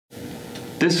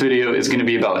This video is going to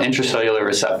be about intracellular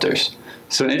receptors.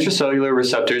 So intracellular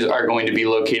receptors are going to be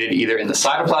located either in the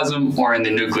cytoplasm or in the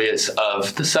nucleus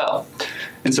of the cell.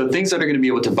 And so things that are going to be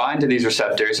able to bind to these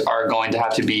receptors are going to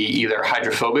have to be either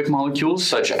hydrophobic molecules,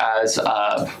 such as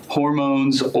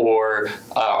hormones or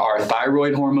our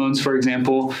thyroid hormones, for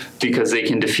example, because they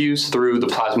can diffuse through the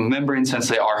plasma membrane since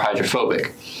they are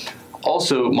hydrophobic.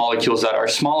 Also, molecules that are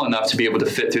small enough to be able to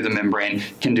fit through the membrane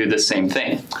can do the same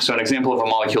thing. So an example of a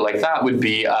molecule like that would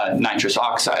be nitrous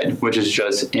oxide, which is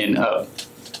just NO.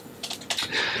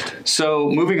 So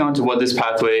moving on to what this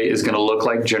pathway is going to look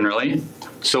like generally.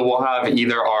 So we'll have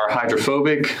either our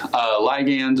hydrophobic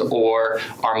ligand or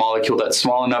our molecule that's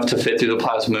small enough to fit through the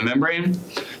plasma membrane.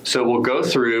 So we'll go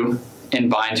through and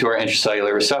bind to our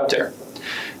intracellular receptor.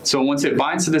 So once it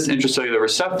binds to this intracellular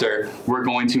receptor, we're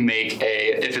going to make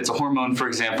if it's a hormone, for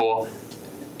example,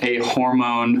 a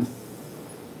hormone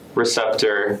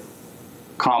receptor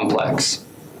complex.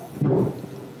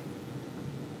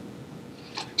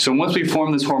 So once we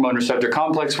form this hormone receptor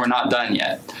complex, we're not done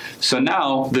yet. So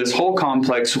now this whole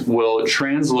complex will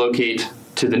translocate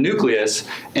to the nucleus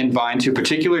and bind to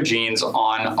particular genes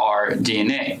on our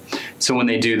DNA. So when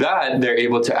they do that, they're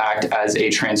able to act as a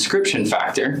transcription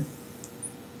factor.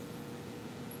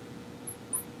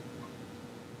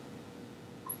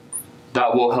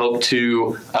 That will help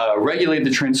to regulate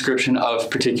the transcription of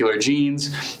particular genes,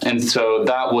 and so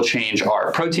that will change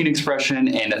our protein expression,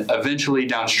 and eventually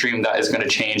downstream that is going to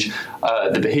change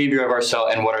the behavior of our cell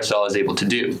and what our cell is able to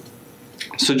do.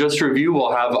 So just to review,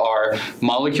 we'll have our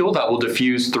molecule that will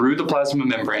diffuse through the plasma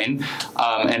membrane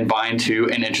and bind to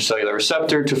an intracellular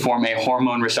receptor to form a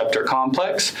hormone receptor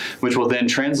complex, which will then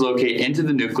translocate into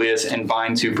the nucleus and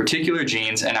bind to particular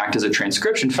genes and act as a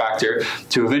transcription factor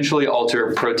to eventually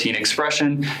alter protein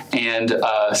expression and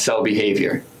cell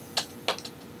behavior.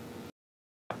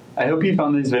 I hope you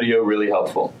found this video really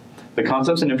helpful. The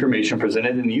concepts and information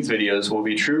presented in these videos will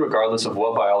be true regardless of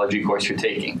what biology course you're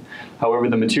taking. However,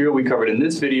 the material we covered in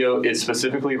this video is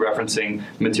specifically referencing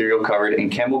material covered in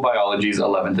Campbell Biology's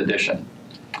 11th edition.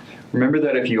 Remember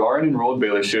that if you are an enrolled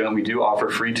Baylor student, we do offer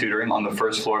free tutoring on the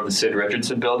first floor of the Sid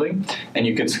Richardson building, and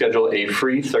you can schedule a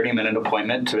free 30-minute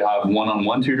appointment to have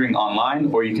one-on-one tutoring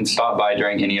online, or you can stop by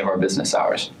during any of our business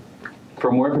hours.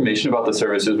 For more information about the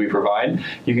services we provide,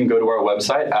 you can go to our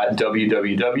website at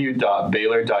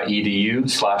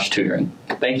www.baylor.edu/tutoring.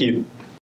 Thank you.